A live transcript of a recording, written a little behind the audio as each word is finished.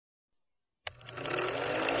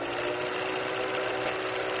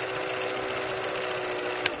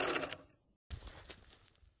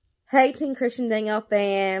Hey Team Christian Danielle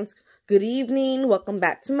fans, good evening, welcome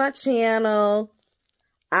back to my channel.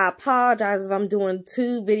 I apologize if I'm doing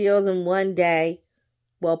 2 videos in one day,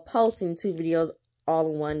 well posting 2 videos all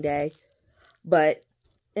in one day, but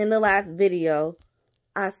in the last video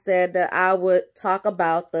I said that I would talk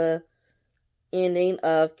about the ending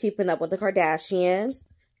of Keeping Up with the Kardashians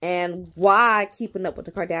and why Keeping Up with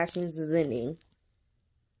the Kardashians is ending.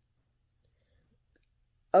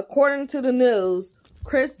 According to the news,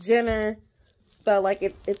 Kris Jenner felt like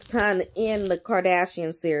it's time to end the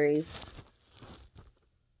Kardashian series.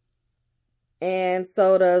 And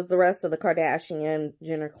so does the rest of the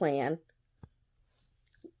Kardashian-Jenner clan.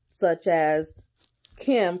 Such as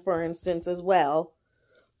Kim, for instance, as well.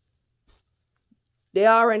 They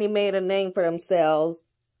already made a name for themselves.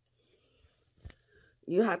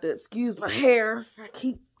 You have to excuse my hair. I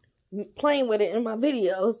keep playing with it in my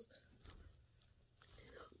videos.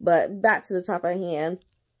 But back to the topic at hand.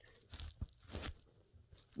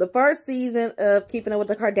 The first season of Keeping Up with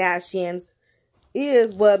the Kardashians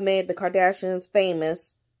is what made the Kardashians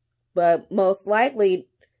famous. But most likely,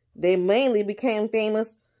 they mainly became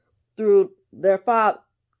famous through their father,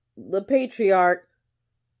 the patriarch,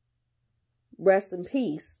 rest in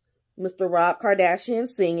peace, Mr. Rob Kardashian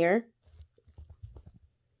Sr.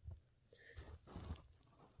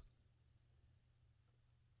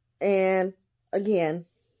 And again,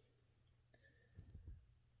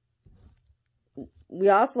 we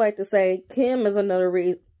also like to say Kim is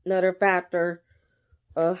another factor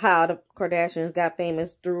of how the Kardashians got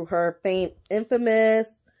famous through her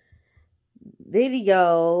infamous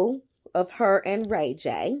video of her and Ray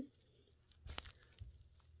J.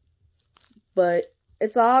 But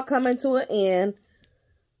it's all coming to an end.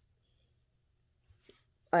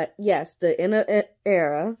 Yes, the end of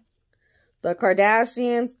era. The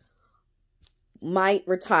Kardashians might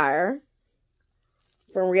retire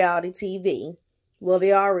from reality TV. Well,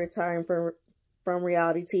 they are retiring from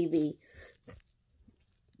reality TV.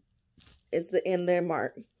 It's the end of their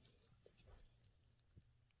mark.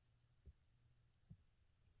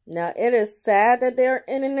 Now, it is sad that they're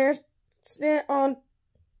ending their stint on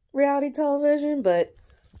reality television, but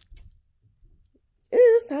it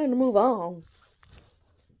is time to move on.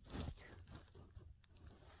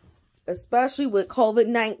 Especially with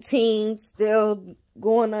COVID-19 still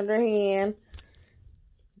going underhand.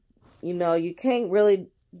 You know, you can't really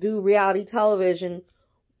do reality television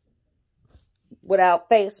without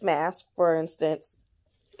face masks, for instance.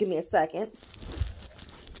 Give me a second.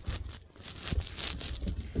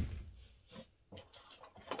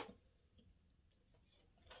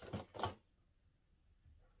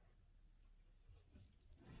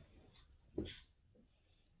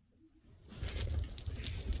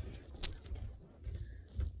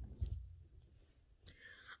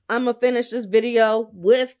 I'm going to finish this video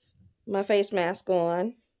with my face mask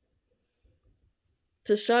on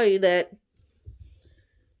to show you that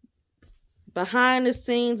behind the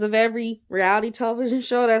scenes of every reality television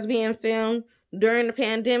show that's being filmed during the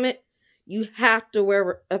pandemic, you have to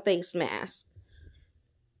wear a face mask.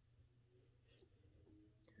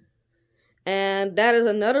 And that is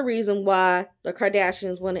another reason why the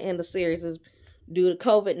Kardashians want to end the series is due to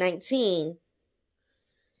COVID-19.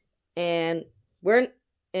 And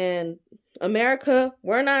in America,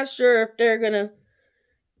 we're not sure if they're going to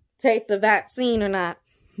take the vaccine or not.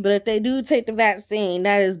 But if they do take the vaccine,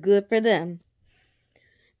 that is good for them.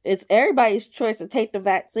 It's everybody's choice to take the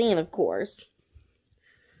vaccine, of course.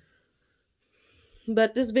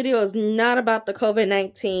 But this video is not about the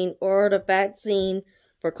COVID-19 or the vaccine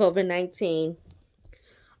for COVID-19.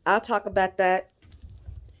 I'll talk about that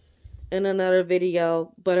in another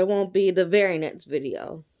video, but it won't be the very next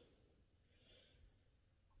video.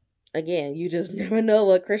 Again, you just never know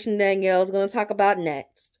what Christian Danielle is going to talk about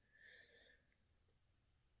next.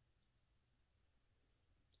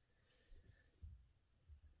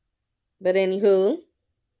 But anywho,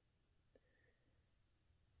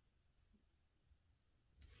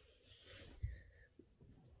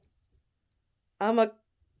 I'm going to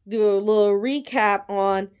do a little recap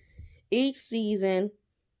on each season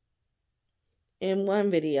in one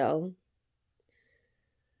video.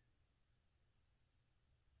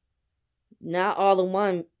 Not all in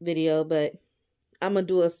one video, but I'm going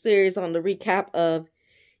to do a series on the recap of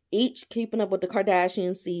each Keeping Up with the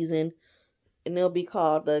Kardashians season. And it'll be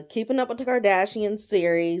called the Keeping Up with the Kardashians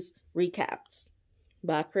series recaps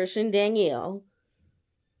by Christian Danielle.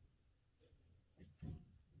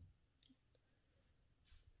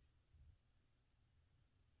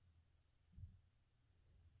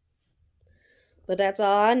 But that's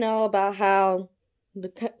all I know about how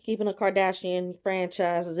the Keeping a Kardashian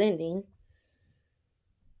franchise is ending.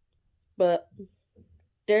 but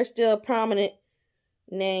they're still a prominent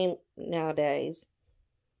name nowadays.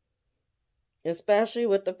 Especially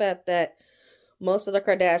with the fact that most of the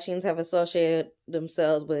Kardashians have associated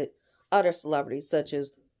themselves with other celebrities, such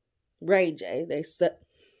as Ray J.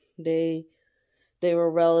 They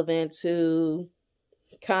were relevant to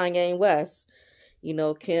Kanye West. You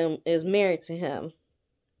know, Kim is married to him.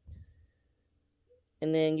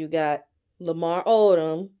 And then you got Lamar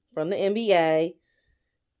Odom from the NBA.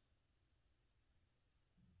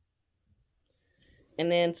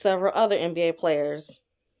 And then several other NBA players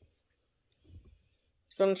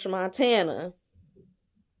from Montana.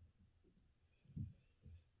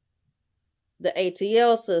 The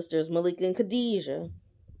ATL sisters, Malik and Khadijah.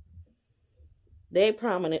 They've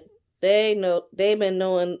been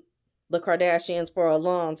knowing the Kardashians for a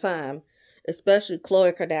long time, especially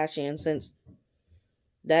Khloe Kardashian, since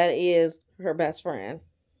that is her best friend.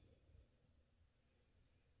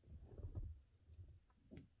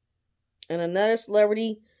 And another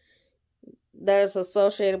celebrity that is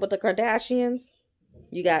associated with the Kardashians,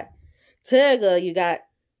 you got Tyga, you got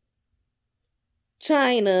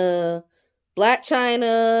China, Black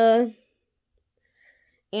China,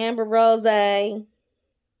 Amber Rose, and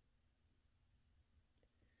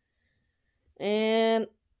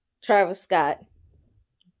Travis Scott.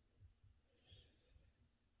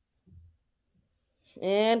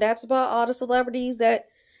 And that's about all the celebrities that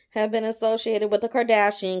have been associated with the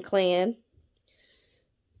Kardashian clan.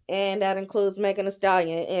 And that includes Megan Thee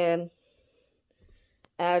Stallion. And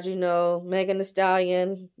as you know, Megan Thee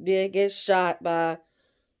Stallion did get shot by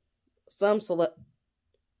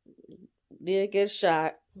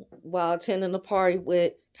while attending a party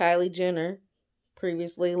with Kylie Jenner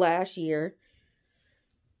previously last year.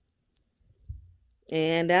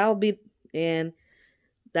 And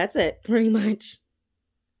that's it, pretty much.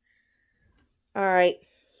 Alright,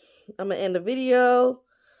 I'm going to end the video.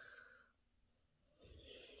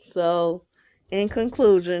 So, in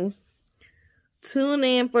conclusion, tune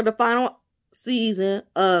in for the final season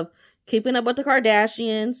of Keeping Up with the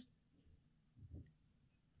Kardashians.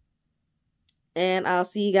 And I'll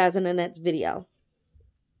see you guys in the next video.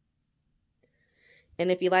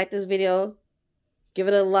 And if you like this video, give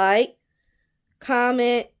it a like,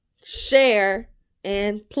 comment, share,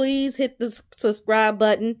 and please hit the subscribe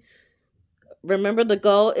button. Remember, the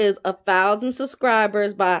goal is 1,000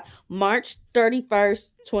 subscribers by March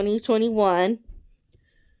 31st, 2021.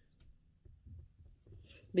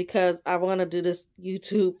 Because I want to do this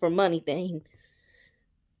YouTube for money thing.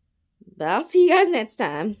 But I'll see you guys next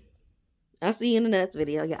time. I'll see you in the next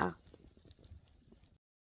video, y'all.